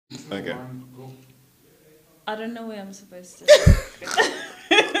Okay. I don't know where I'm supposed to.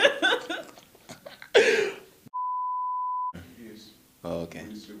 Oh, okay.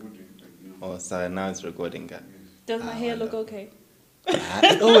 Oh, sorry, now it's recording. Guy. Does my hair look okay?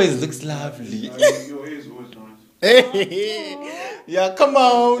 It always looks lovely. Your hair is always nice. Hey, yeah, come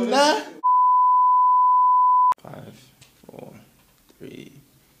on, nah. 5, 4, 3.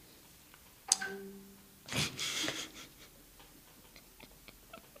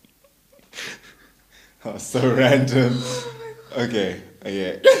 Oh, so random. Okay,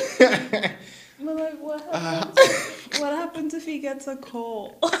 okay. But like, what happens if he gets a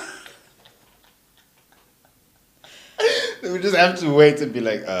call? We just have to wait to be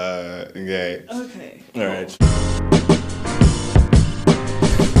like, okay. Okay. All right. That's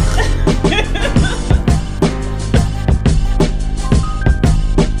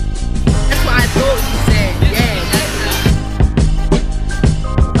what I thought you said. Yeah,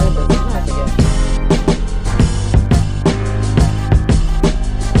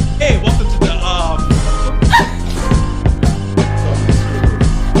 Hey, welcome to the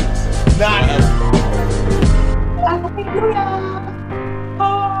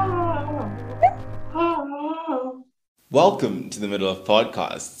Welcome to the Middle of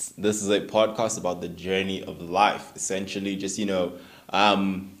Podcasts. This is a podcast about the journey of life, essentially just, the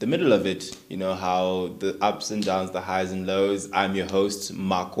middle of it, how the ups and downs, the highs and lows. I'm your host,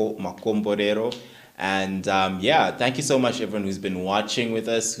 Mako Makomborero. And thank you so much everyone who's been watching with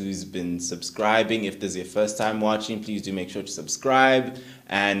us, who's been subscribing. If this is your first time watching, please do make sure to subscribe.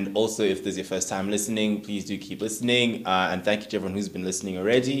 And also if this is your first time listening, please do keep listening. And thank you to everyone who's been listening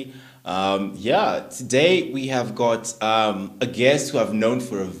already. Today we have got a guest who I've known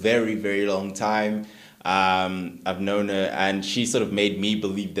for a very, very long time. I've known her and she sort of made me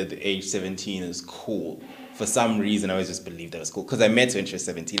believe that the age 17 is cool. For some reason, I always just believed that it was cool because I met her when she was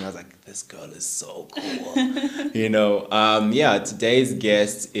 17. I was like, this girl is so cool. Today's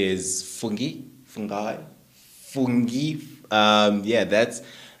guest is Fungi.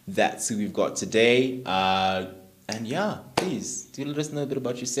 That's who we've got today. Please do let us know a bit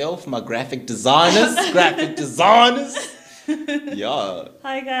about yourself. My graphic designers. Yeah.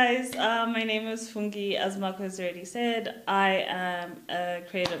 Hi guys, my name is Fungi. As Marco has already said, I am a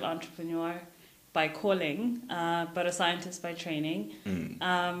creative entrepreneur by calling, but a scientist by training.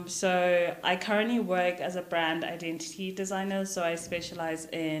 So I currently work as a brand identity designer. So I specialize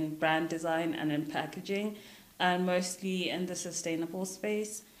in brand design and in packaging, and mostly in the sustainable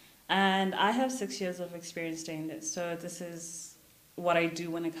space. And I have 6 years of experience doing this. So this is what I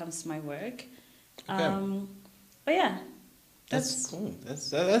do when it comes to my work. Okay. But yeah. That's cool.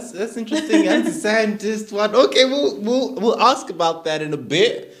 That's interesting. As a scientist, what? Okay, we'll ask about that in a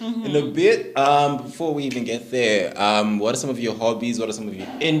bit. Before we even get there, what are some of your hobbies? What are some of your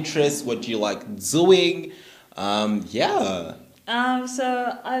interests? What do you like doing? So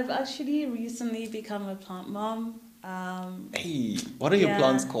I've actually recently become a plant mom. Hey, what are your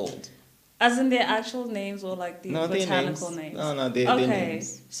plants called? As in their actual names or like the botanical names? No, their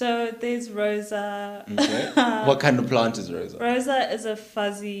names. So there's Rosa. Okay. What kind of plant is Rosa? Rosa is a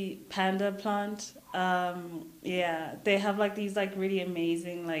fuzzy panda plant. They have like these like really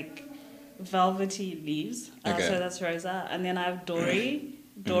amazing like velvety leaves. Okay. So that's Rosa. And then I have Dory.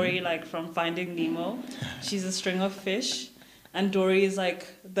 Dory like from Finding Nemo. She's a string of fish. And Dory is like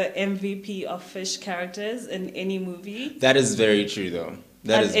the MVP of fish characters in any movie. That is very true though.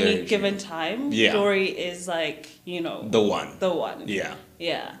 At any given time, yeah. Dory is like, the one. Yeah.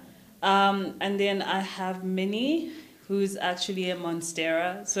 Yeah. And then I have Minnie, who's actually a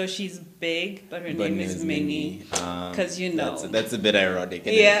monstera. So she's big, but her name is Minnie. Because That's a bit ironic.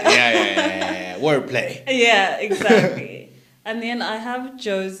 Yeah. Yeah. Wordplay. Yeah, exactly. And then I have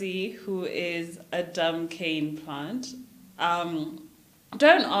Josie, who is a dumb cane plant. Don't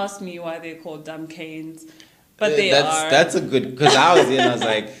ask me why they're called dumb canes. But that's a good, because I was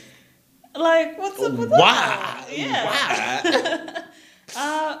like, what's up with that? Yeah.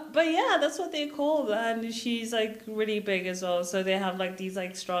 But yeah, that's what they're called, and she's like really big as well. So they have like these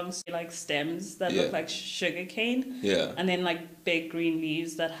like strong like stems that look like sugar cane. Yeah. And then like big green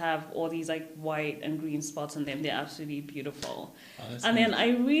leaves that have all these like white and green spots on them. They're absolutely beautiful. And then I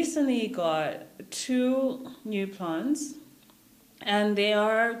recently got 2 new plants, and they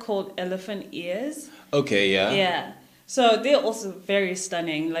are called elephant ears. Okay, yeah. Yeah. So they're also very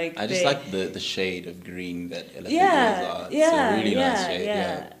stunning. Like I just like the shade of green that elephant ears are. It's a really nice shade.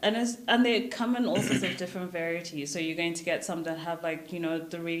 Yeah. And they come in all sorts of different varieties. So you're going to get some that have like,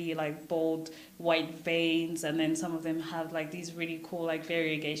 the really like bold white veins, and then some of them have like these really cool like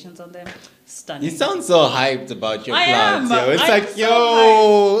variegations on them. Stunning. You sound so hyped about your I plants, am. yo. It's I like, am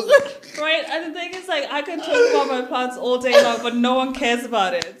so I can talk about my plants all day long, but no one cares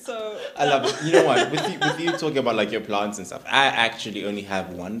about it. So I love it. You know what? With you talking about like your plants and stuff, I actually only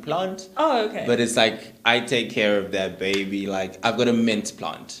have one plant. Oh, okay. But it's like I take care of that baby. Like I've got a mint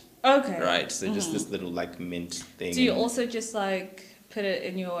plant. Okay. Right. So just this little like mint thing. Do you also just like put it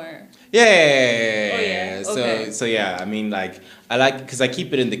in your? Yeah. Oh, yeah. So Okay. so yeah. I mean, like I like because I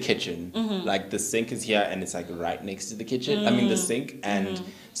keep it in the kitchen. Like the sink is here and it's like right next to the kitchen. I mean the sink and.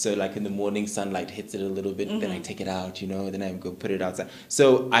 So like in the morning, sunlight hits it a little bit. Then I take it out, then I go put it outside.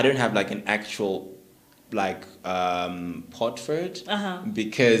 So I don't have like an actual like pot for it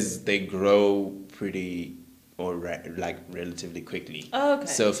because they grow pretty or like relatively quickly. Oh, okay.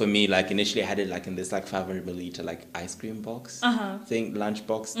 So for me, like initially I had it like in this like 500 milliliter like ice cream box thing, lunch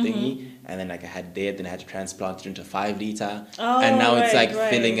box thingy, and then like I had there, then I had to transplant it into 5 liter, and now it's like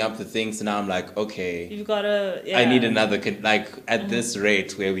filling up the thing. So now I'm like, okay, you've got to. I need another like at this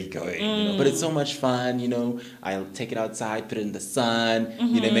rate where we going, But it's so much fun, I'll take it outside, put it in the sun,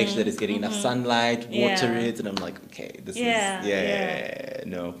 make sure that it's getting enough sunlight, water it, and I'm like, okay, this is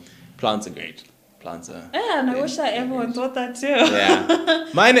no, plants are great. Plants are. Yeah, and I wish that everyone thought that too. Yeah,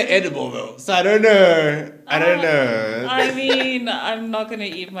 mine are edible though, so I don't know. I mean, I'm not gonna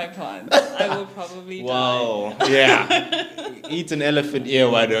eat my plants. I will probably die. Wow. Yeah. Eat an elephant ear,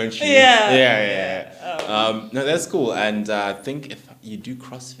 why don't you? Yeah. Yeah. No, that's cool. And I think if you do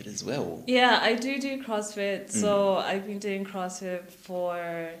CrossFit as well. Yeah, I do CrossFit. So I've been doing CrossFit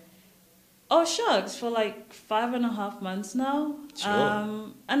for. Oh shucks, for like 5.5 months now. Sure.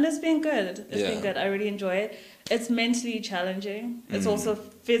 And it's been good. It's been Yeah. good. I really enjoy it. It's mentally challenging. It's also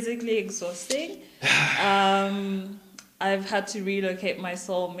physically exhausting. I've had to relocate my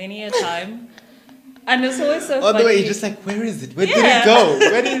soul many a time. And it's always so funny. On the way, you're just like, where is it? Where did it go?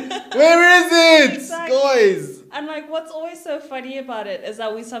 Where is it? Exactly. Guys. And like what's always so funny about it is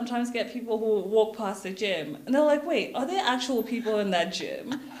that we sometimes get people who walk past the gym and they're like, wait, are there actual people in that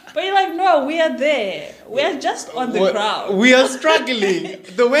gym? But you're like, no, we are there. We are just on the ground. We are struggling.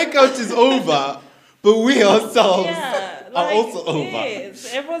 The workout is over, but we ourselves are also over.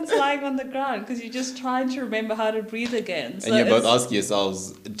 Yes, everyone's lying on the ground because you're just trying to remember how to breathe again. So And you're both asking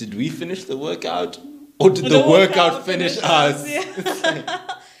yourselves, did we finish the workout? Or did the workout finish us? Yeah.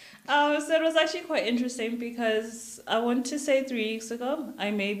 So it was actually quite interesting because I want to say 3 weeks ago,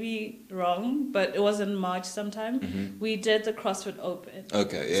 I may be wrong, but it was in March sometime, we did the CrossFit Open.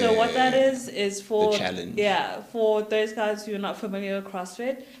 Okay, yeah. So what that is for... The challenge. Yeah, for those guys who are not familiar with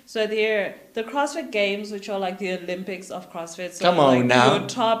CrossFit. So they're the CrossFit Games, which are like the Olympics of CrossFit. So Come on like now. Your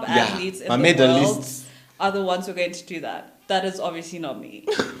top athletes in my the world medalists. are the ones who are going to do that. That is obviously not me.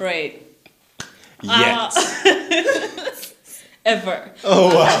 Right. Yet. Ever.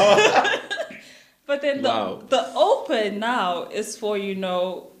 Oh, wow. But then the Open now is for,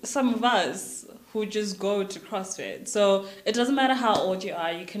 some of us who just go to CrossFit. So it doesn't matter how old you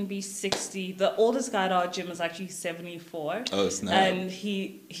are. You can be 60. The oldest guy at our gym is actually 74. Oh, snap. And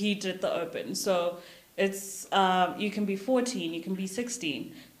he did the Open. So it's you can be 14, you can be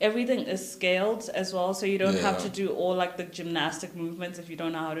 16. Everything is scaled as well. So you don't have to do all like the gymnastic movements if you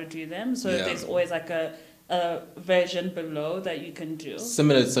don't know how to do them. So there's always like a version below that you can do.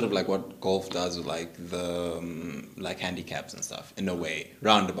 Similar to sort of like what golf does with like the like handicaps and stuff in a way,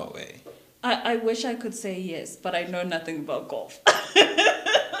 roundabout way. I wish I could say yes, but I know nothing about golf.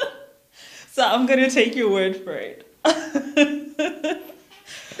 So I'm going to take your word for it.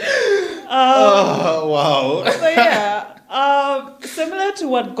 Oh, wow. So yeah, similar to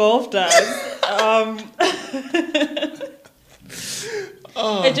what golf does,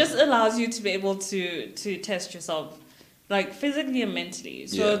 it just allows you to be able to test yourself, like physically and mentally.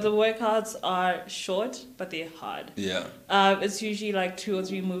 So the workouts are short, but they're hard. Yeah. It's usually like 2 or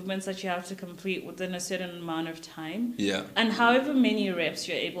 3 movements that you have to complete within a certain amount of time. Yeah. And however many reps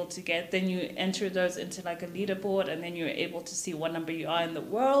you're able to get, then you enter those into like a leaderboard, and then you're able to see what number you are in the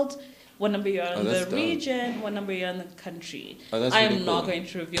world, what number you are in the region, what number you are in the country. Oh, that's I really am not cool. going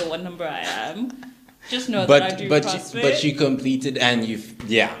to reveal what number I am. Just know that I do CrossFit. But you completed and you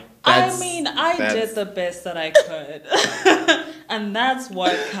I did the best that I could. And that's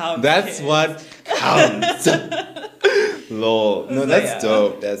what counts. That's what counts. Lol. No, So, that's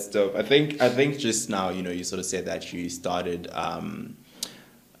dope. That's dope. I think just now, you sort of said that you started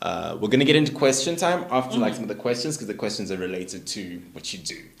we're gonna get into question time after like some of the questions, because the questions are related to what you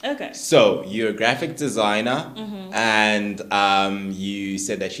do. Okay. So you're a graphic designer, and you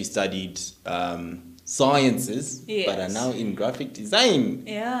said that you studied sciences, but are now in graphic design.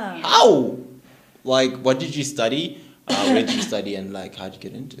 Yeah. How? Like, what did you study? Where did you study, and like, how'd you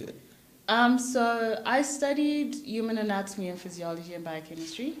get into it? So I studied human anatomy and physiology and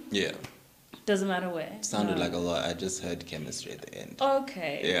biochemistry. Yeah. Doesn't matter where. Sounded No. like a lot. I just heard chemistry at the end.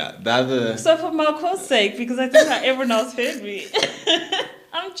 Okay. Yeah, the other. So for Marco's sake, because I think that everyone else heard me.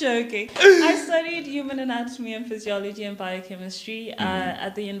 I'm joking. I studied human anatomy and physiology and biochemistry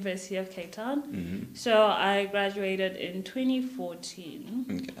at the University of Cape Town. So I graduated in 2014.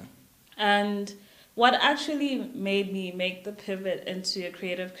 Okay. And what actually made me make the pivot into a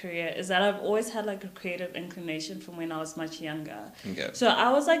creative career is that I've always had like a creative inclination from when I was much younger. Okay. So I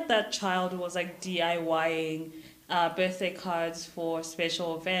was like that child who was like DIYing birthday cards for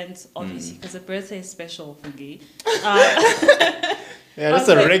special events, obviously, because a birthday is special for me. Yeah, that's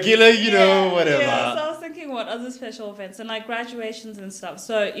a like, regular, you know, whatever. Yeah, so I was thinking, what other special events? And like graduations and stuff.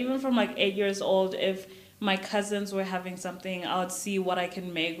 So even from like 8 years old, if my cousins were having something, I would see what I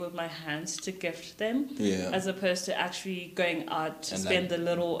can make with my hands to gift them. Yeah. As opposed to actually going out to And spend like- the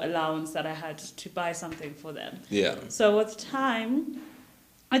little allowance that I had to buy something for them. Yeah. So with time,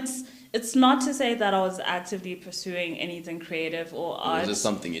 it's not to say that I was actively pursuing anything creative or It art. was just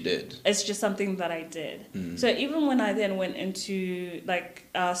something you did. It's just something that I did. So even when I then went into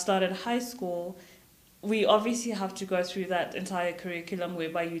started high school, we obviously have to go through that entire curriculum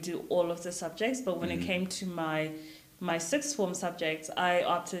whereby you do all of the subjects. But when it came to my sixth form subjects, I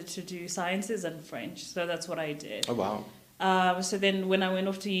opted to do sciences and French. So that's what I did. Oh, wow. So then when I went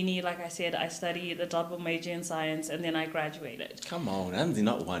off to uni, like I said, I studied a double major in science and then I graduated. Come on, Andy,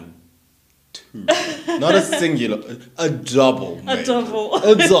 not one, two. Not a singular, a double major. A double.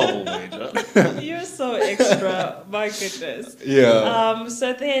 A double major. You're so extra. My goodness. Yeah.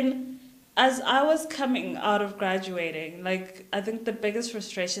 So then, as I was coming out of graduating, like I think the biggest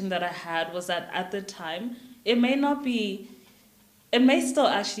frustration that I had was that at the time, it may still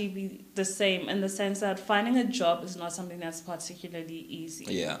actually be the same in the sense that finding a job is not something that's particularly easy.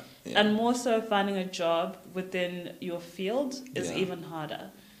 Yeah. And more so, finding a job within your field is Yeah. even harder.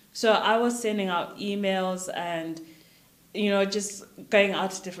 So I was sending out emails and, just going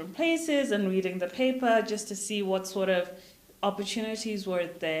out to different places and reading the paper just to see what sort of opportunities were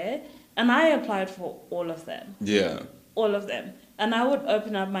there. And I applied for all of them. Yeah. All of them. And I would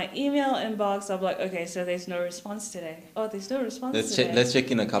open up my email inbox. I'm like, okay, so there's no response today. Oh, there's no response today. Let's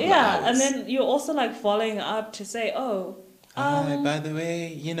check in a couple of Yeah, hours. and then you're also like following up to say, Hi, by the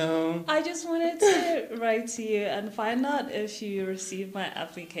way, I just wanted to write to you and find out if you received my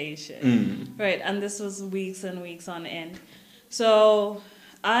application. Right, and this was weeks and weeks on end. So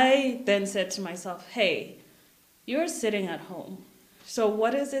I then said to myself, hey, you're sitting at home. So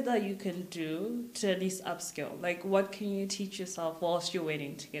what is it that you can do to at least upskill? Like, what can you teach yourself whilst you're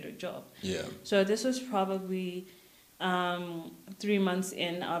waiting to get a job? Yeah. So this was probably 3 months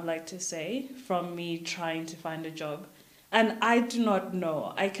in, I'd like to say, from me trying to find a job. And I do not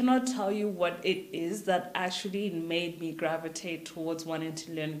know. I cannot tell you what it is that actually made me gravitate towards wanting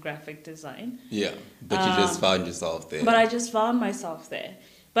to learn graphic design. Yeah. But you just found yourself there. But I just found myself there.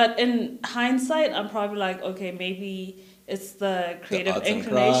 But in hindsight, I'm probably like, okay, maybe it's the creative arts and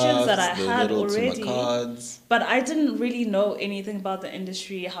inclinations that I crafts, the had little already. cards. But I didn't really know anything about the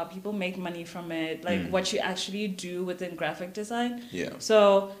industry, how people make money from it, like what you actually do within graphic design. Yeah.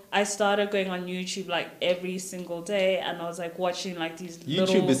 So I started going on YouTube like every single day, and I was like watching like these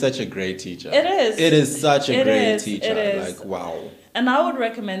YouTube is such a great teacher. It is. It is such a It great is, teacher. it is. Like, wow. And I would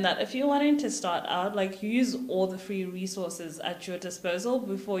recommend that if you're wanting to start out, like use all the free resources at your disposal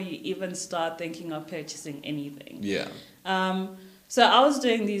before you even start thinking of purchasing anything. Yeah. So I was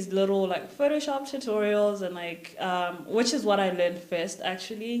doing these little like Photoshop tutorials and like, which is what I learned first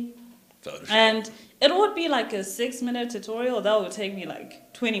actually. Photoshop. And it would be like a 6-minute tutorial that would take me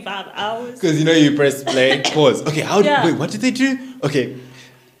like 25 hours. Because you press play, pause. Okay, Yeah. wait, what did they do? Okay.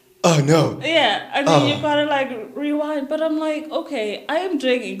 Oh no. Yeah, and then you gotta like rewind. But I'm like, okay, I am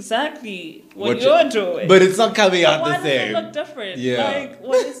doing exactly what you're doing. But it's not coming out Why the does it same. look different? Yeah. Like,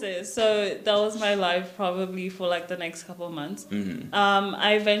 what is this? So that was my life probably for like the next couple of months.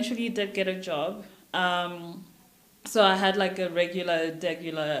 I eventually did get a job. So I had like a regular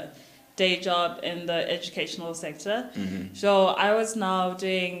day job in the educational sector. So I was now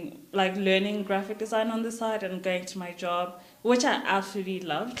doing like learning graphic design on the side and going to my job, which I absolutely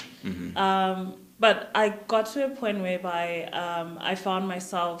loved. But I got to a point whereby I found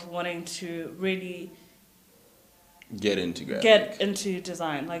myself wanting to really Get into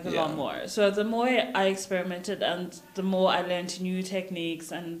design like a Yeah. lot more. So the more I experimented and the more I learned new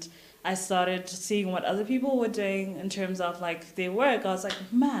techniques and I started seeing what other people were doing in terms of like their work, I was like,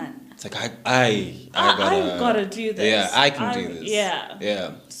 man, It's like I've gotta do this. Yeah, I can do this. Yeah.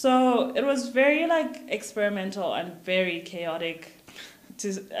 Yeah. So it was very like experimental and very chaotic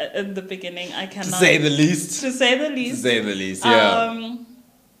in the beginning. I To cannot say the least. to say the least. To say the least, yeah.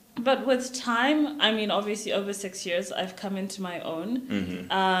 but with time, I mean, obviously over 6 years, I've come into my own.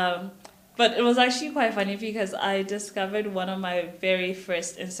 But it was actually quite funny because I discovered one of my very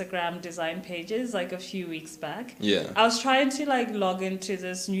first Instagram design pages like a few weeks back. Yeah. I was trying to like log into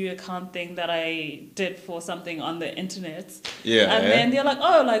this new account thing that I did for something on the internet. Yeah. And then they're like,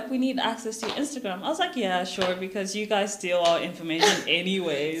 oh, like we need access to your Instagram. I was like, yeah, sure, because you guys steal our information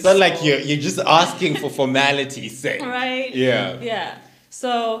anyways. It's not like you're just asking for formality's sake. Right? Yeah. Yeah.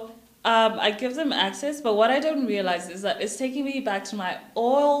 So I give them access, but what I don't realize is that it's taking me back to my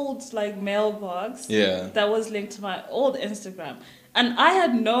old like mailbox Yeah. that was linked to my old Instagram. And I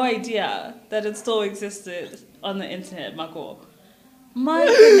had no idea that it still existed on the internet, Mako. My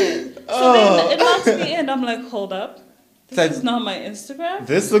goodness. So then it knocks me in. I'm like, hold up. This is not my Instagram?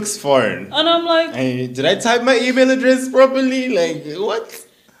 This looks foreign. And I'm like, Hey, did I type my email address properly? Like, what?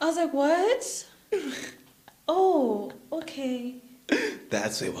 I was like, what? Oh, okay.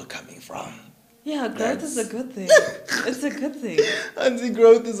 That's where we're coming from. Yeah, growth is a good thing. It's a good thing.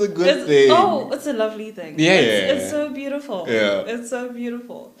 Anti-growth is a good thing. Oh, it's a lovely thing. Yeah, It's so beautiful. Yeah. It's so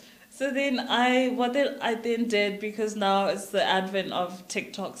beautiful. So then I then did, because now it's the advent of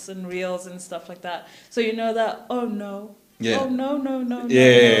TikToks and Reels and stuff like that. So you know that, oh no. Yeah. Oh no.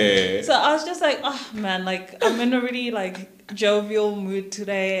 Yeah. So I was just like, oh man, like I'm in a really like jovial mood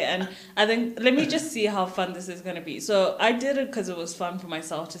today, and I think let me just see how fun this is gonna be. So I did it because it was fun for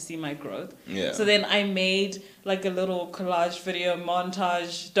myself to see my growth. Yeah. So then I made like a little collage video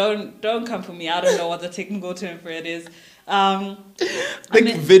montage. Don't come for me. I don't know what the technical term for it is. I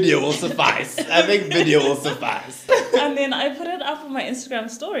think video will suffice. And then I put it up on my Instagram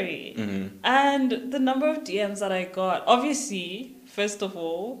story. And the number of DMs that I got, obviously, first of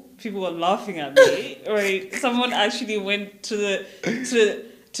all, people were laughing at me. Right? Someone actually went to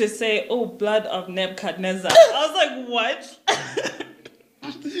say, oh, blood of Nebuchadnezzar. I was like, what?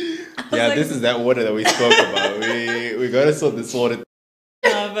 Yeah, like, this is that water that we spoke about. We gotta sort this water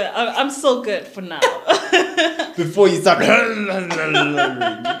but I'm still good for now. before you start.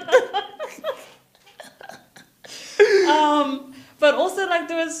 But also like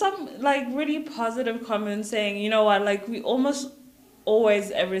there was some like really positive comments saying, you know what, like we almost always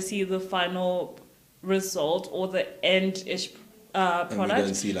ever see the final result or the end-ish product.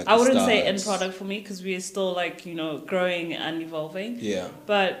 don't see, like, I the wouldn't say end stars. product for me because we're still like, you know, growing and evolving. Yeah.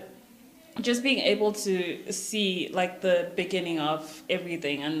 But just being able to see like the beginning of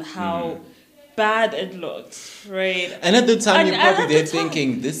everything and how bad it looked, right? And at the time, you're And probably at there the time-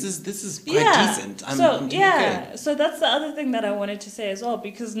 thinking, this is quite decent. I'm doing okay. So that's the other thing that I wanted to say as well,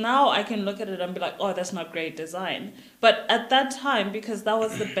 because now I can look at it and be like, oh, that's not great design. But at that time, because that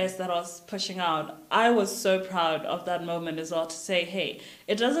was the best that I was pushing out, I was so proud of that moment as well, to say, hey,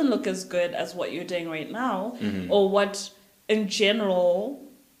 it doesn't look as good as what you're doing right now, or what in general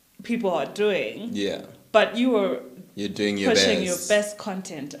people are doing, Yeah. but you're doing your pushing best. your best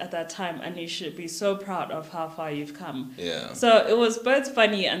content at that time, and you should be so proud of how far you've come. Yeah. So it was both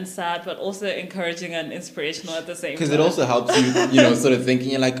funny and sad, but also encouraging and inspirational at the same time. Because it also helps you, sort of thinking,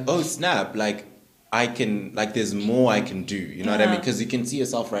 you're like, oh, snap, like, I can, like, there's more I can do, you know what I mean? Because you can see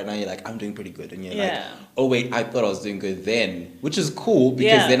yourself right now, you're like, I'm doing pretty good. And you're like, oh, wait, I thought I was doing good then. Which is cool,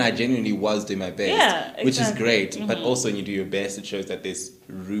 because then I genuinely was doing my best. Yeah, which is exactly. great. But also when you do your best, it shows that there's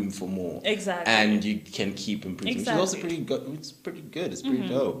room for more. Exactly. And you can keep improving, which is also Exactly. pretty good. It's pretty good. It's pretty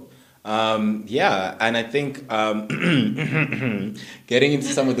dope. Yeah, and I think getting into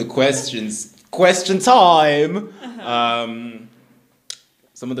some of the questions, question time.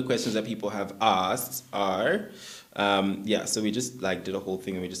 Some of the questions that people have asked are, so we just like did a whole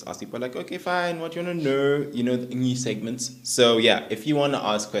thing and we just asked people like, okay, fine, what do you want to know? You know, the new segments. So yeah, if you want to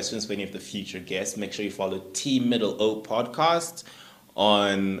ask questions for any of the future guests, make sure you follow Team Middle O Podcast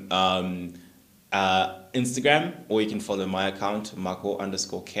on Instagram, or you can follow my account,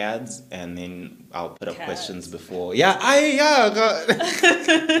 Mako_Cads, and then I'll put up Cads. questions before.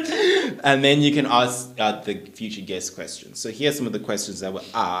 And then you can ask the future guest questions. So here's some of the questions that were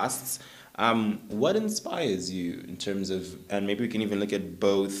asked. What inspires you in terms of, and maybe we can even look at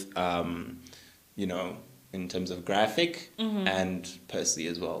both, in terms of graphic and personally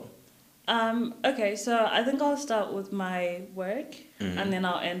as well. Okay, so I think I'll start with my work and then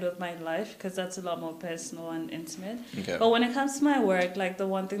I'll end with my life, because that's a lot more personal and intimate. Okay. But when it comes to my work, like the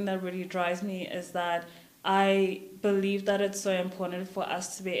one thing that really drives me is that I believe that it's so important for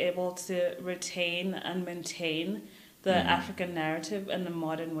us to be able to retain and maintain the African narrative in the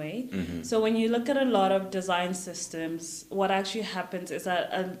modern way. So when you look at a lot of design systems, what actually happens is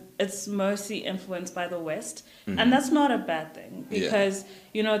that it's mostly influenced by the West. And that's not a bad thing, because,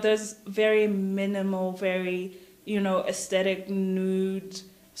 there's very minimal, very, aesthetic, nude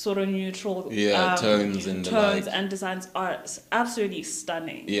sort of neutral tones and tones the like. and designs are absolutely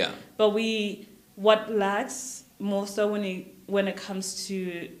stunning. Yeah. But what lacks more so when it comes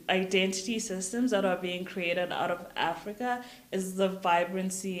to identity systems that are being created out of Africa is the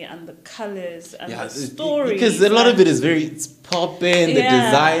vibrancy and the colors and the stories. Because a lot of it is it's popping, the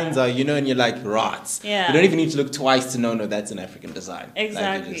designs are, and you're like, rats. Yeah. You don't even need to look twice to know, no, that's an African design.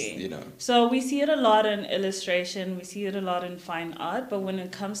 Exactly. Like So we see it a lot in illustration, we see it a lot in fine art, but when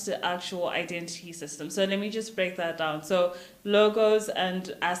it comes to actual identity systems, so let me just break that down. So logos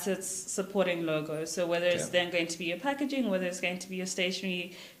and assets supporting logos. So whether it's then going to be your packaging, whether it's going to be your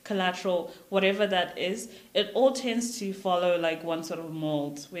stationery, collateral, whatever that is, it all tends to follow like one sort of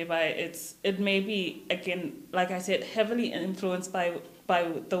mold, whereby it may be, again, like I said, heavily influenced by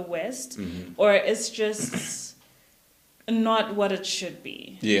the West, or it's just not what it should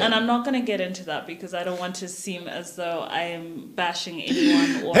be. Yeah. And I'm not going to get into that because I don't want to seem as though I am bashing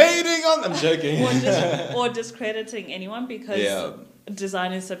anyone or hating on. I'm joking. or discrediting anyone because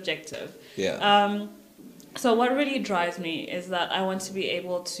design is subjective. Yeah. So what really drives me is that I want to be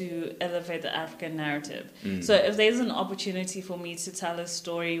able to elevate the African narrative. So if there's an opportunity for me to tell a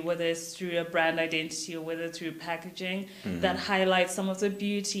story, whether it's through a brand identity or whether through packaging, that highlights some of the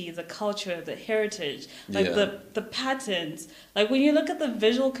beauty, the culture, the heritage, like the patterns. Like when you look at the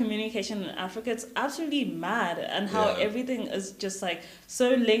visual communication in Africa, it's absolutely mad, and how everything is just like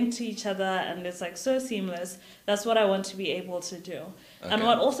so linked to each other and it's like so seamless. That's what I want to be able to do. Okay. And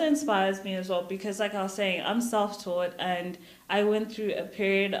what also inspires me as well, because like I was saying, I'm self-taught and I went through a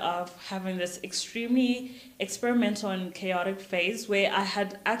period of having this extremely experimental and chaotic phase where I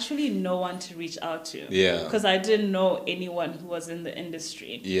had actually no one to reach out to. Yeah. Because I didn't know anyone who was in the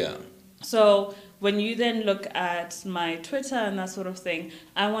industry. Yeah. So when you then look at my Twitter and that sort of thing,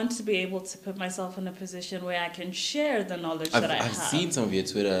 I want to be able to put myself in a position where I can share the knowledge that I have. I've seen some of your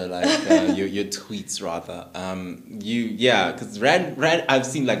Twitter, like your tweets rather. Because I've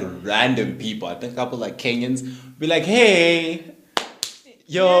seen like random people. I think a couple like Kenyans be like, hey,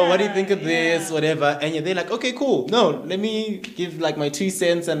 what do you think of this, whatever? And they're like, okay, cool. No, let me give like my 2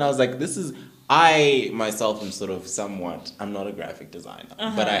 cents. And I was like, I myself am sort of I'm not a graphic designer,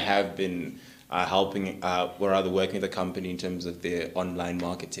 but I have been helping, or rather working with a company in terms of their online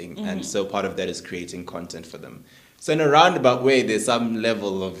marketing. And so part of that is creating content for them. So in a roundabout way, there's some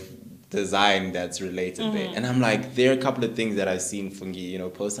level of design that's related there. And I'm like, there are a couple of things that I've seen Fungi,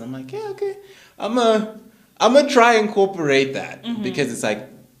 post, and I'm like, yeah, okay, I'm gonna try and incorporate that because it's like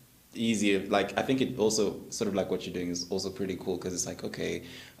easier. Like, I think it also sort of like what you're doing is also pretty cool because it's like, okay,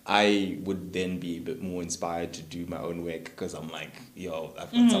 I would then be a bit more inspired to do my own work because I'm like,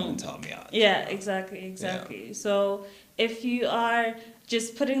 I've got someone tell me out. Yeah, exactly. Yeah. So if you are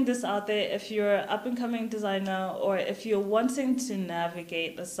just putting this out there, if you're an up-and-coming designer, or if you're wanting to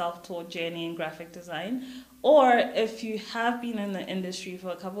navigate a self-taught journey in graphic design, or if you have been in the industry for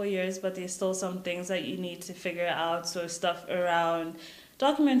a couple of years, but there's still some things that you need to figure out, so stuff around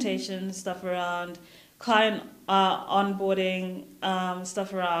documentation, stuff around client onboarding,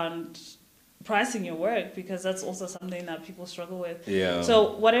 stuff around pricing your work, because that's also something that people struggle with. Yeah.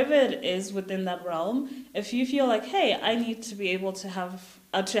 So whatever it is within that realm, if you feel like, hey, I need to be able to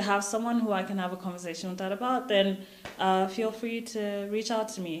have someone who I can have a conversation with that about, then feel free to reach out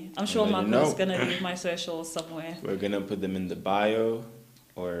to me. I'm sure Marco is gonna leave my socials somewhere. We're gonna put them in the bio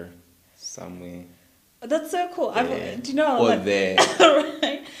or somewhere. That's so cool. Yeah. Do you know? Or like, there.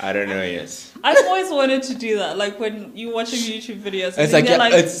 Right? I don't know yet. I've always wanted to do that. Like when you're watching YouTube videos. It's like,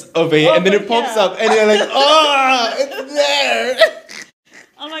 it's over here, and then it pops up, and you're like, oh, it's there.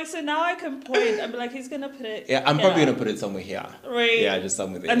 I'm like, so now I can point. I'm like, he's gonna put it. Yeah, I'm probably gonna put it somewhere here. Right. Yeah, just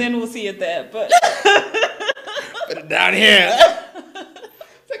somewhere there. And then we'll see it there. But put it down here.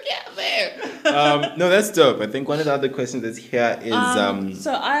 No, that's dope. I think one of the other questions that's here is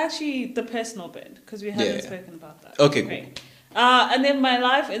so I actually, the personal bit, because we haven't spoken about that. Okay, cool. And then my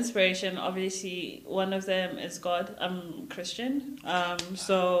life inspiration, obviously one of them is God. I'm Christian.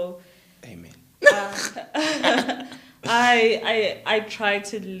 So amen. I try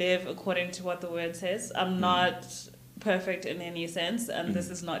to live according to what the word says. I'm not perfect in any sense, and this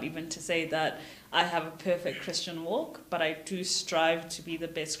is not even to say that I have a perfect Christian walk, but I do strive to be the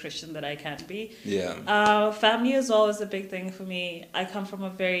best Christian that I can be. Yeah. Family is always a big thing for me. I come from a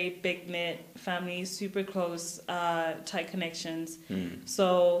very big knit family, super close, tight connections.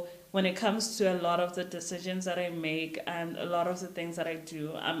 So when it comes to a lot of the decisions that I make and a lot of the things that I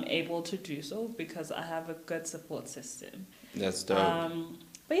do, I'm able to do so because I have a good support system. That's dope.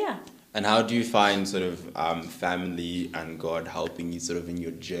 But yeah. And how do you find sort of family and God helping you sort of in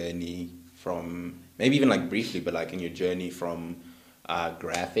your journey from, maybe even like briefly, but like in your journey from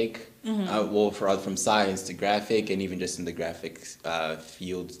graphic, well, from science to graphic, and even just in the graphic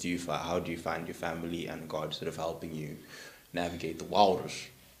field, how do you find your family and God sort of helping you navigate the waters?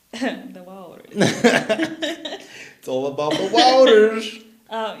 The waters. It's all about the waters.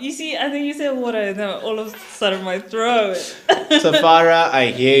 You see, I think you said water, and then all of a sudden my throat. Safara, I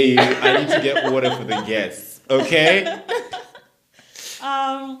hear you. I need to get water for the guests. Okay.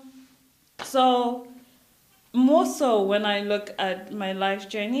 So more so when I look at my life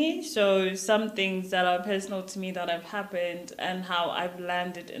journey, so some things that are personal to me that have happened and how I've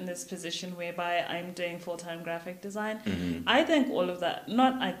landed in this position whereby I'm doing full-time graphic design, I think all of that,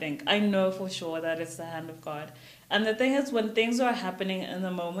 I know for sure that it's the hand of God. And the thing is, when things are happening in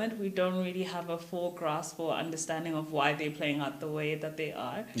the moment, we don't really have a full grasp or understanding of why they're playing out the way that they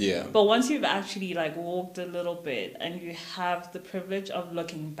are. Yeah. But once you've actually like walked a little bit and you have the privilege of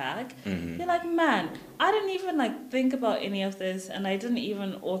looking back, you're like, man, I didn't even like think about any of this, and I didn't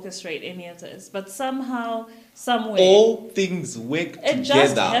even orchestrate any of this. But somehow, somewhere, all things work it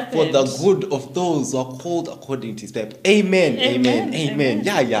just together for the happened. good of those who are called according to His purpose. Amen. Amen. Amen.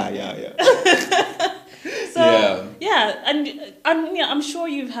 Yeah. So yeah, and I'm sure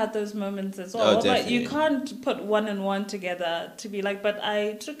you've had those moments as well. Oh, But you definitely. can't put one and one together to be like, but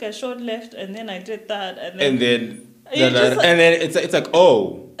I took a short left and then I did that and And then then, You just like- and then it's like,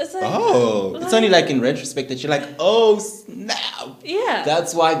 oh, It's like, it's only like in retrospect that you're like, oh snap, yeah.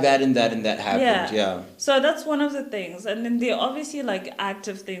 that's why that and that and that happened. Yeah. So that's one of the things. And then there are obviously like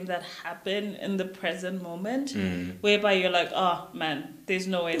active things that happen in the present moment whereby you're like, oh man, there's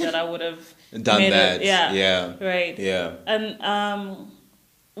no way that I would have Done made that. It. Yeah. Yeah. Right. Yeah. And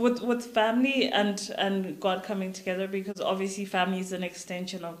with family and God coming together, because obviously family is an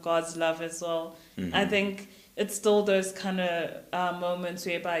extension of God's love as well. I think it's still those kind of moments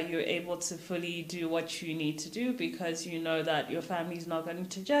whereby you're able to fully do what you need to do because you know that your family's not going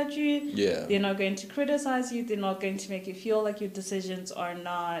to judge you. Yeah. They're not going to criticize you. They're not going to make you feel like your decisions are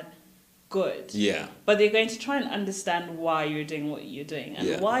not good. Yeah. But they're going to try and understand why you're doing what you're doing and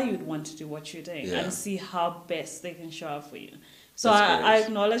Yeah. why you'd want to do what you're doing Yeah. and see how best they can show up for you. So That's I great.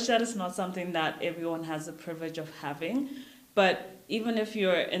 acknowledge that it's not something that everyone has the privilege of having. But even if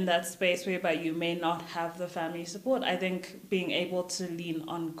you're in that space whereby you may not have the family support, I think being able to lean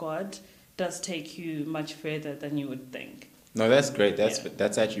on God does take you much further than you would think. No, that's great. Yeah.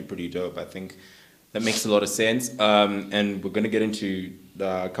 That's actually pretty dope. I think that makes a lot of sense. And we're going to get into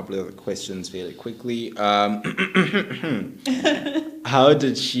a couple of other questions fairly quickly. How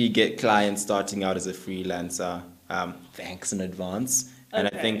did she get clients starting out as a freelancer? Thanks in advance. And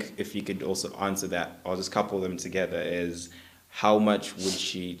I Okay. think if you could also answer that, or just couple them together, is how much would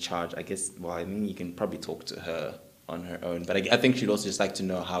she charge? I guess, well, I mean, you can probably talk to her on her own, but I think she'd also just like to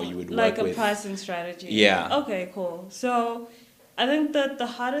know how you would Like work a with. pricing strategy. Yeah. Okay, cool. So I think that the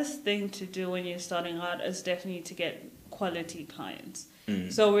hardest thing to do when you're starting out is definitely to get quality clients.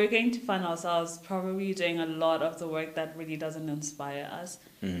 So we're going to find ourselves probably doing a lot of the work that really doesn't inspire us.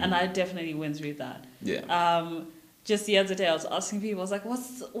 And I definitely went through that. Yeah. Just the other day, I was asking people, I was like,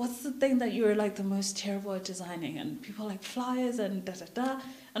 what's the thing that you're like the most terrible at designing? And people are like flyers and da-da-da.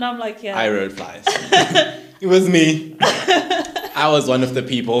 And I'm like, yeah. I wrote flyers. It was me. I was one of the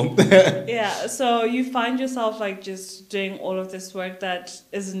people. Yeah, so you find yourself like just doing all of this work that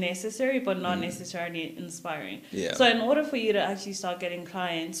is necessary but not necessarily inspiring. Yeah. So in order for you to actually start getting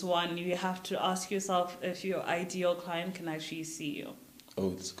clients, one, you have to ask yourself if your ideal client can actually see you. Oh,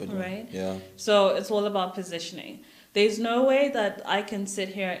 that's a good one. Right. Yeah. So it's all about positioning. There's no way that I can sit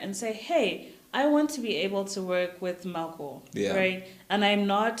here and say, hey, I want to be able to work with Malco, Yeah. right? And I'm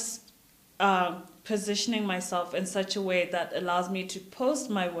not positioning myself in such a way that allows me to post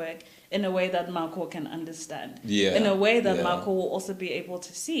my work in a way that Malco can understand. Yeah. In a way that Yeah. Malco will also be able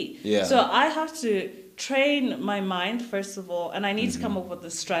to see. Yeah. So I have to train my mind, first of all, and I need to come up with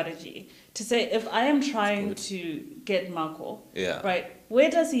a strategy to say, if I am trying to get Malco, Yeah. right, where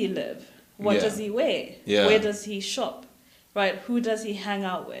does he live? What Yeah. does he wear? Yeah. Where does he shop? Right? Who does he hang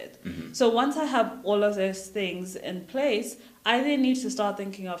out with? So once I have all of those things in place, I then need to start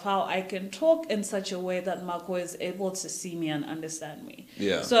thinking of how I can talk in such a way that Marco is able to see me and understand me.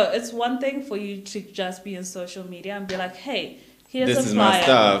 Yeah. So it's one thing for you to just be in social media and be like, hey, here's This a is flyer. my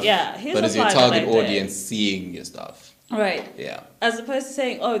stuff. Yeah, here's But a is your flyer that target I did. audience seeing your stuff? Right. Yeah. As opposed to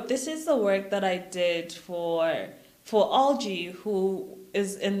saying, oh, this is the work that I did for Algie, who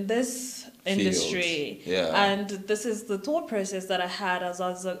is in this industry. Yeah. And this is the thought process that I had as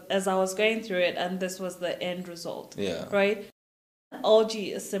I was going through it, and this was the end result. Yeah. Right?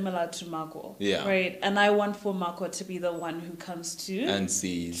 Algie is similar to Marco. Yeah. Right? And I want for Marco to be the one who comes to And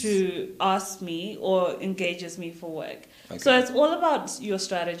sees. ask me or engages me for work. So it's all about your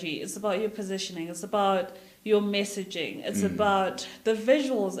strategy. It's about your positioning. It's about your messaging. It's about the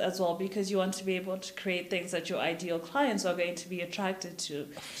visuals as well, because you want to be able to create things that your ideal clients are going to be attracted to.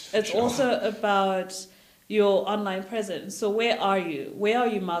 It's also about your online presence. So where are you? Where are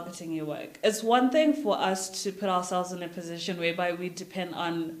you marketing your work? It's one thing for us to put ourselves in a position whereby we depend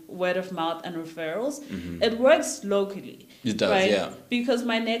on word of mouth and referrals. It works locally. It does, right? yeah. Because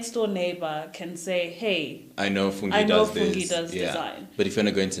my next door neighbor can say, hey, I know Fungi I know does Fungi this. does yeah. design. But if you want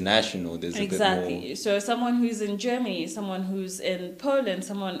to go international, there's a bit more. Exactly. So someone who's in Germany, someone who's in Poland,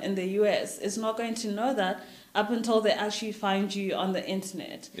 someone in the US is not going to know that up until they actually find you on the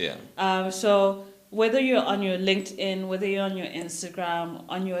internet. Yeah. So whether you're on your LinkedIn, whether you're on your Instagram,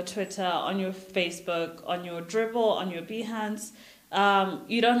 on your Twitter, on your Facebook, on your Dribble, on your Behance,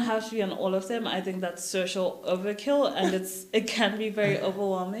 you don't have to be on all of them. I think that's social overkill, and it can be very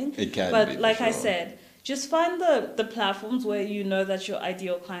overwhelming. It can But be, for like I sure. said, just find the platforms where you know that your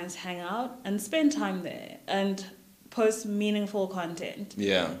ideal clients hang out and spend time there and post meaningful content.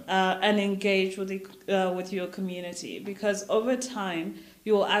 Yeah. And engage with your community, because over time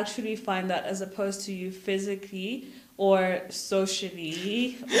you will actually find that, as opposed to you physically or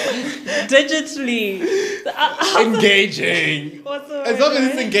socially, digitally, Engaging. what's the As word, long as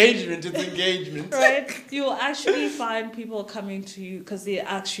right? it's engagement, it's engagement. Right, you will actually find people coming to you because they're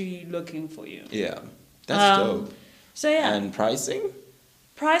actually looking for you. Yeah. That's dope. So yeah, And pricing?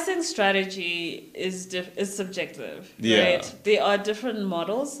 pricing strategy is subjective. Yeah. Right? There are different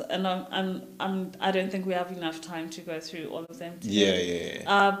models, and I don't think we have enough time to go through all of them today.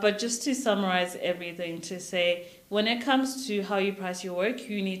 Yeah. But just to summarize everything, to say, when it comes to how you price your work,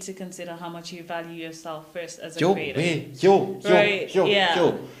 you need to consider how much you value yourself first as a creative. Right,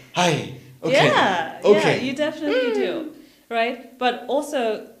 yeah. Hi. Okay. Yeah, Okay. you definitely do. Right? But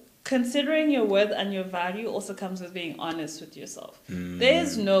also, considering your worth and your value also comes with being honest with yourself. There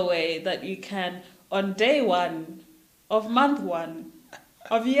is no way that you can, on day one, of month one,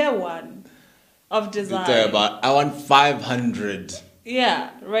 of year one, of design. Say about, I want 500 Yeah,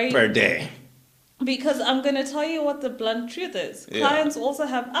 right? per day. Because I'm going to tell you what the blunt truth is. Yeah. Clients also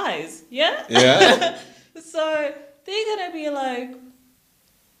have eyes, yeah? Yeah. So they're going to be like,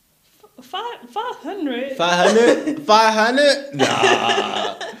 500? 500? 500?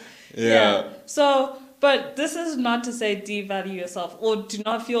 Nah. Yeah. So, but this is not to say devalue yourself or do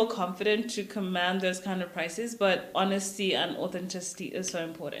not feel confident to command those kind of prices, but honesty and authenticity is so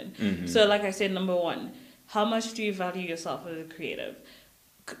important. So like I said, number one, how much do you value yourself as a creative?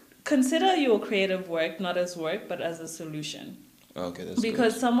 Consider your creative work not as work, but as a solution. Okay, that's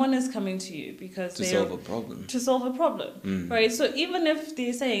Because good. someone is coming to you because To they solve a problem. to solve a problem, right? So even if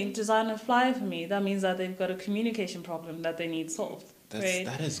they're saying design a flyer for me, that means that they've got a communication problem that they need solved, right?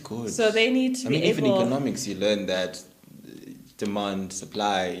 That is good. So they need to I be mean, even in able. economics, you learn that demand,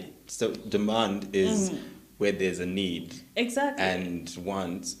 supply. So demand is where there's a need Exactly. and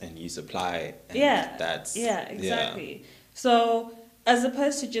want, and you supply. And Yeah. That's Exactly. So as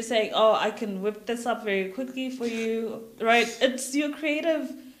opposed to just saying, "Oh, I can whip this up very quickly for you," right? It's your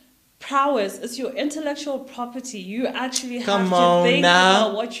creative prowess. It's your intellectual property. You actually have Come to on think now.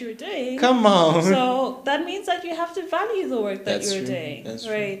 about what you're doing. Come on. So that means that you have to value the work that That's you're true. doing, That's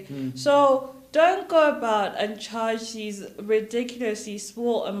right? true. So don't go about and charge these ridiculously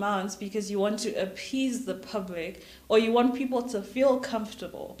small amounts because you want to appease the public or you want people to feel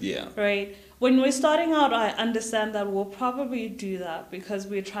comfortable. Yeah. Right? When we're starting out, I understand that we'll probably do that because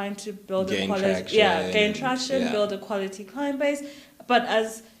we're trying to build Gain a quality, traction. gain traction, Yeah. build a quality client base. But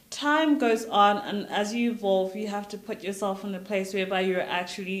as time goes on and as you evolve, you have to put yourself in a place whereby you're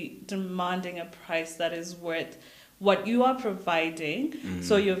actually demanding a price that is worth what you are providing,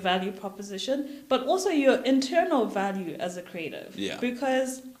 so your value proposition, but also your internal value as a creative. Yeah.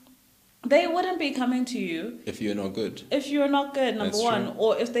 Because they wouldn't be coming to you If you're not good. if you're not good, number That's one, true.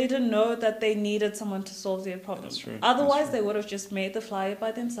 or if they didn't know that they needed someone to solve their problem. That's true. Otherwise, That's true. they would have just made the flyer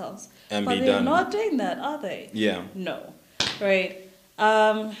by themselves. And but be they're done. not doing that, are they? Yeah. No. Right.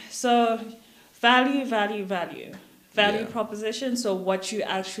 So value. Value Yeah. proposition, so what you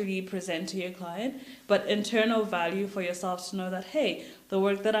actually present to your client, but internal value for yourself to know that, hey, the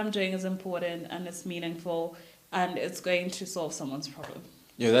work that I'm doing is important and it's meaningful and it's going to solve someone's problem.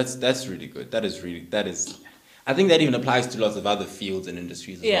 Yeah, that's really good. That is. I think that even applies to lots of other fields and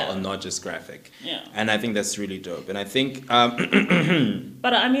industries as Yeah. well, and not just graphic. Yeah. And I think that's really dope. And I think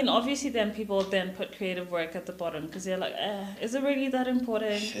But I mean, obviously, then people then put creative work at the bottom because they're like, is it really that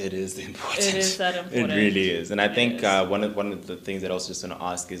important? it is important. It is that important. It really is. And I It think is. one of the things that I was just going to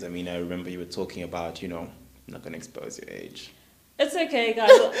ask is, I mean, I remember you were talking about, I'm not going to expose your age. It's okay,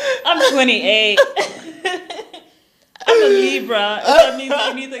 guys. I'm 28. I'm I'm a Libra. If that means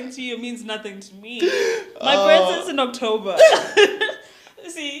anything to you, it means nothing to me. My birthday's in October.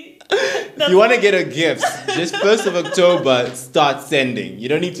 See? If you want to get a gift, just 1st of October, start sending. You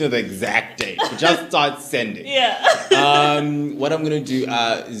don't need to know the exact date. Just start sending. Yeah. What I'm going to do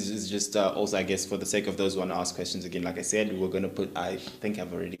is just also, I guess, for the sake of those who want to ask questions again, like I said, we're going to put, I think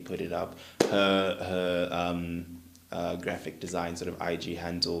I've already put it up, her graphic design sort of IG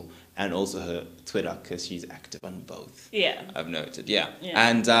handle and also her Twitter, because she's active on both. Yeah. I've noted, yeah. Yeah.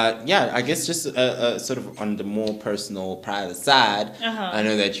 And I guess just sort of on the more personal, private side, I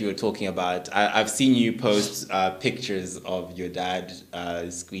know that you were talking about, I've seen you post pictures of your dad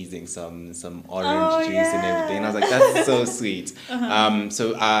squeezing some orange juice and everything. And I was like, that's so sweet.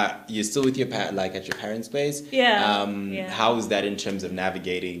 So you're still with your at your parents' place? Yeah. How is that in terms of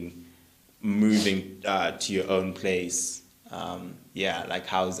navigating moving to your own place?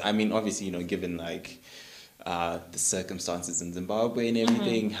 Obviously, given the circumstances in Zimbabwe and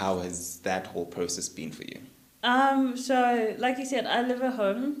everything, how has that whole process been for you? So like you said, I live at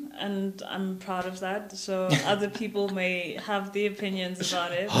home and I'm proud of that. So other people may have the opinions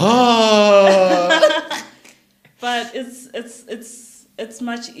about it. But it's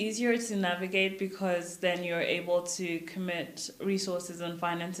much easier to navigate because then you're able to commit resources and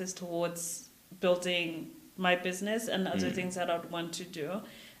finances towards building my business and other things that I'd want to do.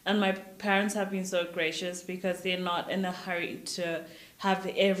 And my parents have been so gracious because they're not in a hurry to have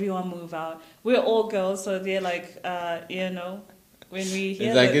everyone move out. We're all girls, so they're like, when we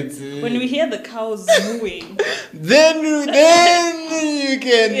hear when we hear the cows mooing, then you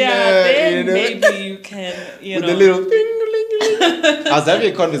can maybe you can with the little thing. I was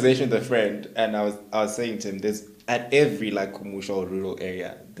having a conversation with a friend, and I was saying to him, there's at every commercial or rural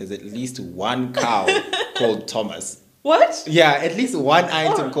area, there's at least one cow called Thomas. What? Yeah, at least one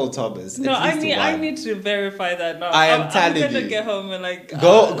item called Thomas. No, I need to verify that now. I'm telling you. I'm gonna get home and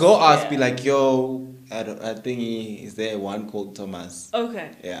go ask, be like, yo, I think is there one called Thomas?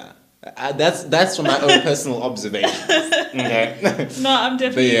 Okay. Yeah. That's from my own personal observations. Okay. No, I'm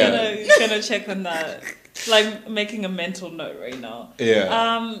definitely gonna check on that. Like making a mental note right now.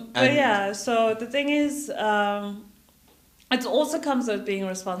 Yeah. So the thing is, it also comes with being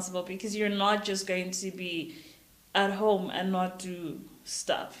responsible because you're not just going to be at home and not do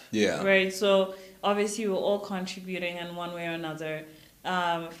stuff. Yeah. Right. So obviously we're all contributing in one way or another,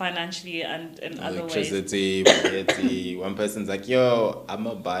 financially and in other ways. Electricity, one person's like, yo, I'm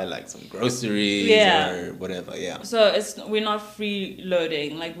gonna buy some groceries or whatever. Yeah. So we're not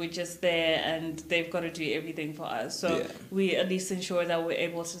freeloading, we're just there and they've got to do everything for us. So we at least ensure that we're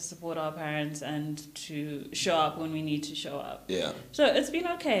able to support our parents and to show up when we need to show up. Yeah. So it's been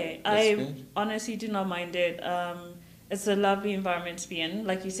okay. I honestly do not mind it. It's a lovely environment to be in.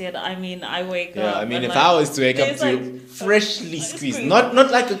 Like you said, I wake up. Yeah, if I was to wake up to freshly squeezed, not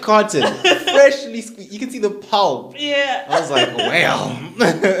like a carton, freshly squeezed, you can see the pulp. Yeah. I was like, wow.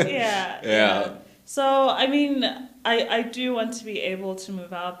 Yeah. So, I do want to be able to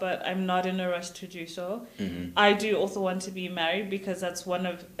move out, but I'm not in a rush to do so. I do also want to be married because that's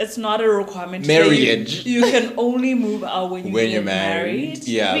it's not a requirement. Marriage. You can only move out when you're married.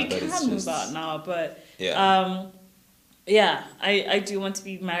 Yeah, we can move out now, but I do want to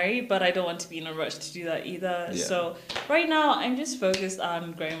be married, but I don't want to be in a rush to do that either. Yeah. So right now, I'm just focused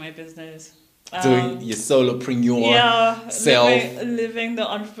on growing my business. Doing your solopreneur self. Living the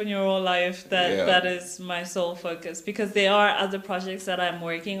entrepreneurial life that is my sole focus, because there are other projects that I'm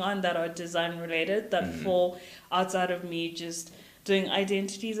working on that are design related that fall outside of me just doing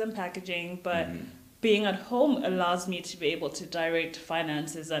identities and packaging, but being at home allows me to be able to direct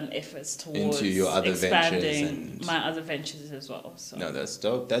finances and efforts towards into your other expanding my other ventures as well. So. No, that's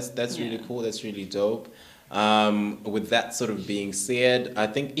dope. That's really cool. That's really dope. With that sort of being said, I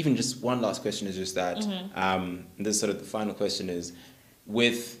think even just one last question is just that this sort of the final question is,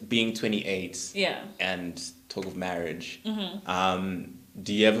 with being 28 and talk of marriage,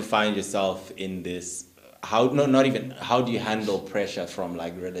 do you ever find yourself in this, how do you handle pressure from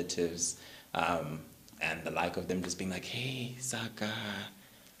relatives and the like of them just being like, hey, Saka.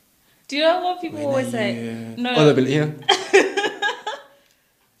 Do you know what people always say? No. Oh, they'll be here.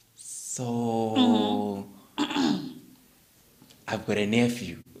 So, I've got a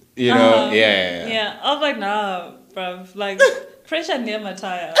nephew. Yeah. I was like, nah, bruv. Pressure near my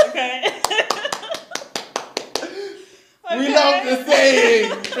tire, okay? We love the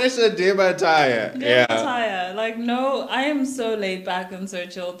saying. Pressure near my tire. Near my tire. No, I am so laid back and so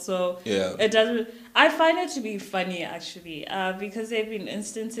chilled. So it doesn't. I find it to be funny actually, because there have been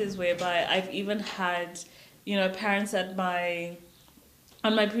instances whereby I've even had, parents at my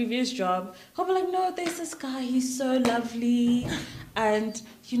on my previous job, I'll be like, no, there's this guy, he's so lovely, and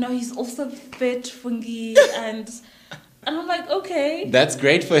you know, he's also fit, Fungi, and I'm like, okay, That's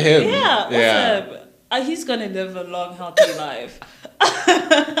great for him. yeah, Yeah. awesome. He's gonna live a long, healthy life.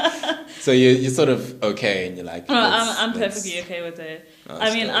 So you're sort of okay, and you're like, No, I'm let's- perfectly okay with it. Oh,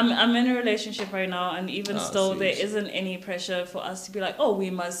 I mean, dope. I'm in a relationship right now, and even Oh, still, there sweet. isn't any pressure for us to be like, oh, we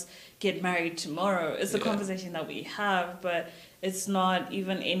must get married tomorrow. It's a Yeah. conversation that we have, but it's not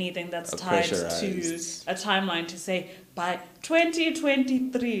even anything that's Or tied to pressurized. a timeline to say by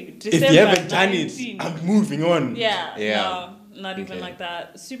 2023, If December you haven't done 19. it, I'm moving on. Yeah, Yeah. no, not even Okay. like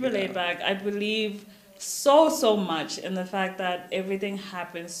that. Super Yeah. laid back. I believe so much in the fact that everything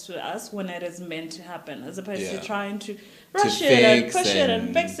happens to us when it is meant to happen, as opposed Yeah. to trying to rush it and fix push it and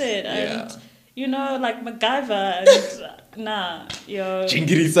and- fix it yeah. and you know, like MacGyver and nah, yo.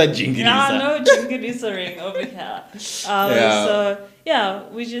 Jingirisa, jingirisa. Nah, no jingle over here. Yeah. So yeah,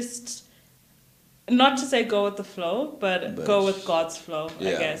 we just not to say go with the flow, but go with God's flow. I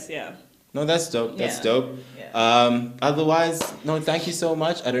Yeah. guess, yeah. No, that's dope. That's Yeah. dope. Yeah. Otherwise, no, thank you so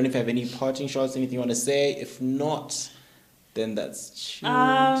much. I don't know if you have any parting shots, anything you want to say. If not, then that's chill.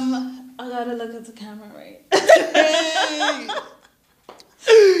 I gotta look at the camera, right? Hey!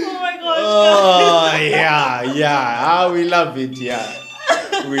 Oh my gosh. Oh, yeah. We love it, yeah.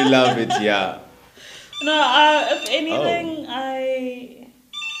 We love it, yeah. No, if Oh. anything,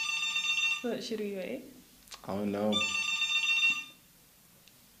 What should we wait? Oh, no.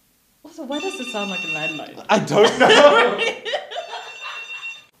 Also, why does it sound like a landline? I don't know.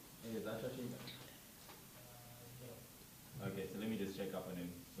 Okay, so let me just check up on him.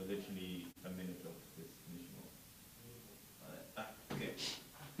 So literally a minute of this initial. Okay.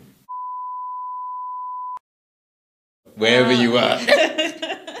 Wherever you are.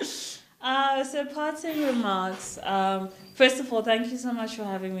 So parting remarks. First of all, thank you so much for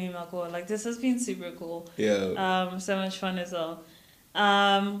having me, Marco. Like, this has been super cool. Yeah. So much fun as well.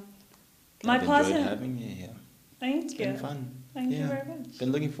 My I've enjoyed parting. having you here. Thank It's you. been fun. Thank you Yeah. very much.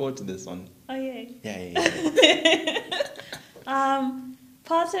 Been looking forward to this one. Oh yay. Yeah.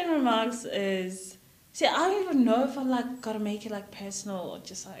 Parting remarks is, see, I don't even know if I like gotta make it like personal or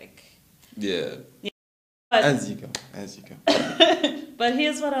just like. Yeah. But, As you go. but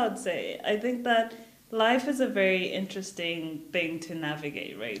here's what I would say. I think that life is a very interesting thing to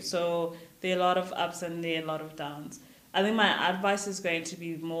navigate, right? So there are a lot of ups and there are a lot of downs. I think my advice is going to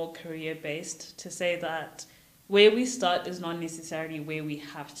be more career based, to say that where we start is not necessarily where we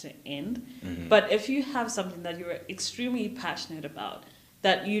have to end. Mm-hmm. But if you have something that you're extremely passionate about,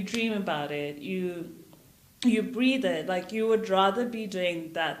 that you dream about it, you breathe it, like you would rather be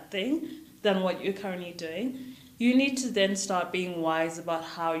doing that thing than what you're currently doing, you need to then start being wise about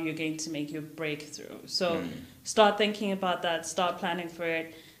how you're going to make your breakthrough. So start thinking about that, start planning for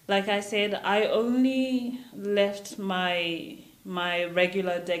it. Like I said, I only left my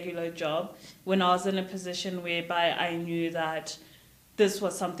regular job when I was in a position whereby I knew that this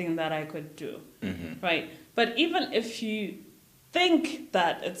was something that I could do, right? But even if you think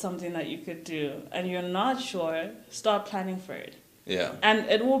that it's something that you could do and you're not sure, start planning for it. Yeah. And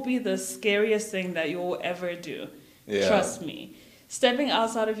it will be the scariest thing that you'll ever do. Yeah. Trust me. Stepping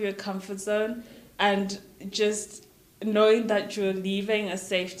outside of your comfort zone and just knowing that you're leaving a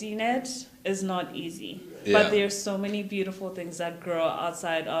safety net is not easy. Yeah. But there's so many beautiful things that grow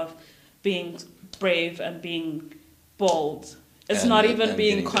outside of being brave and being bold. It's And- not even and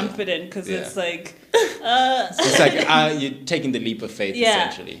being getting there. confident, because Yeah. it's like... It's like you're taking the leap of faith,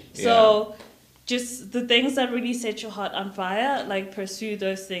 essentially. So just the things that really set your heart on fire, like pursue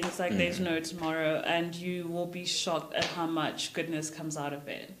those things like there's no tomorrow, and you will be shocked at how much goodness comes out of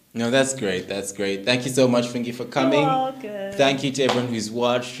it. No, that's great. That's great. Thank you so much, Fungi, for coming. You're welcome. Thank you to everyone who's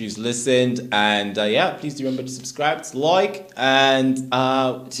watched, who's listened, and please do remember to subscribe, to like, and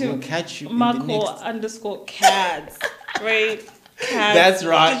we'll catch you in the Marco next. _cads, right? Cads. That's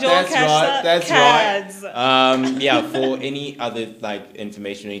right. Did y'all catch that? That's Cads. right. For any other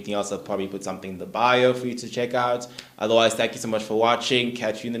information or anything else, I'll probably put something in the bio for you to check out. Otherwise, thank you so much for watching.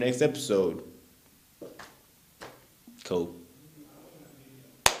 Catch you in the next episode. Cool.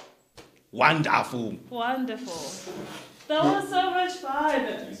 Wonderful. Wonderful. That was so much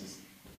fun.